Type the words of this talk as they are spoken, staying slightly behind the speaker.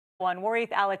Warith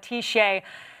Alatishe,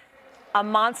 a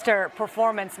monster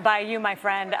performance by you, my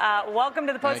friend. Welcome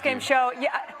to the postgame show. Yeah,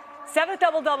 seventh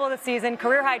double-double of the season,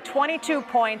 career-high 22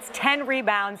 points, 10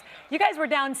 rebounds. You guys were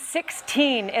down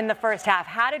 16 in the first half.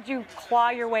 How did you claw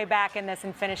your way back in this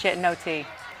and finish it in OT?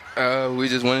 We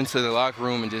just went into the locker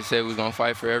room and just said we were going to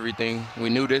fight for everything. We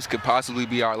knew this could possibly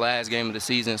be our last game of the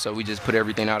season, so we just put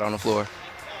everything out on the floor.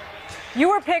 You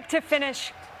were picked to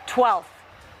finish 12th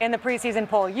in the preseason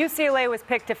poll. UCLA was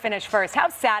picked to finish first. How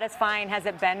satisfying has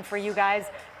it been for you guys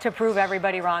to prove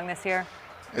everybody wrong this year?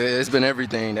 It's been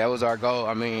everything. That was our goal.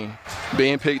 I mean,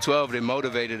 being picked 12, it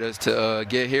motivated us to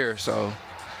get here, so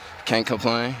can't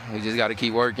complain. We just got to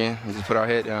keep working and just put our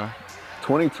head down.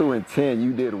 22 and 10,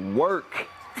 you did work.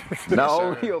 Not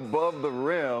only above the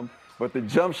rim, but the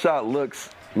jump shot looks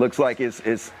like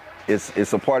it's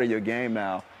a part of your game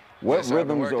now. What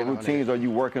rhythms or routines are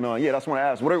you working on? Yeah, that's what I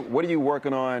asked. What are you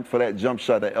working on for that jump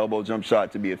shot, that elbow jump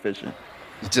shot, to be efficient?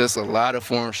 Just a lot of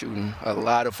form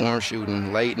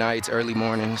shooting, late nights, early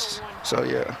mornings. So,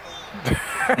 yeah.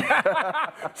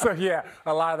 So, yeah,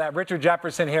 a lot of that. Richard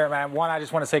Jefferson here, man. One, I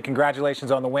just want to say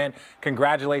congratulations on the win.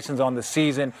 Congratulations on the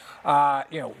season.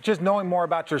 Just knowing more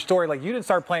about your story, like, you didn't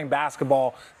start playing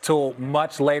basketball till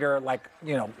much later, like,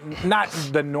 not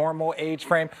the normal age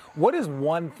frame. What is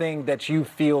one thing that you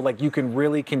feel like you can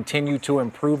really continue to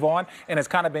improve on? And it's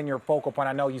kind of been your focal point.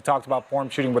 I know you talked about form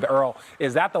shooting with Earl.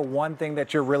 Is that the one thing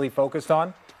that you're really focused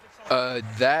on?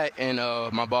 That and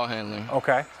my ball handling.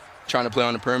 Okay. Trying to play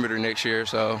on the perimeter next year,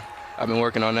 so I've been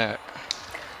working on that.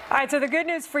 All right, so the good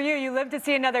news for you, you live to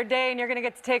see another day, and you're going to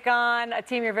get to take on a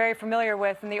team you're very familiar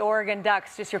with in the Oregon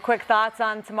Ducks. Just your quick thoughts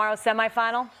on tomorrow's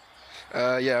semifinal?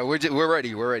 Yeah, we're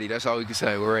ready. We're ready. That's all we can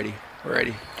say. We're ready. We're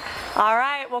ready. All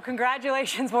right. Well,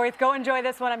 congratulations, Warith. Go enjoy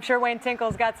this one. I'm sure Wayne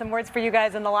Tinkle's got some words for you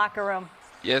guys in the locker room.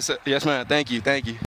 Yes, ma'am. Thank you.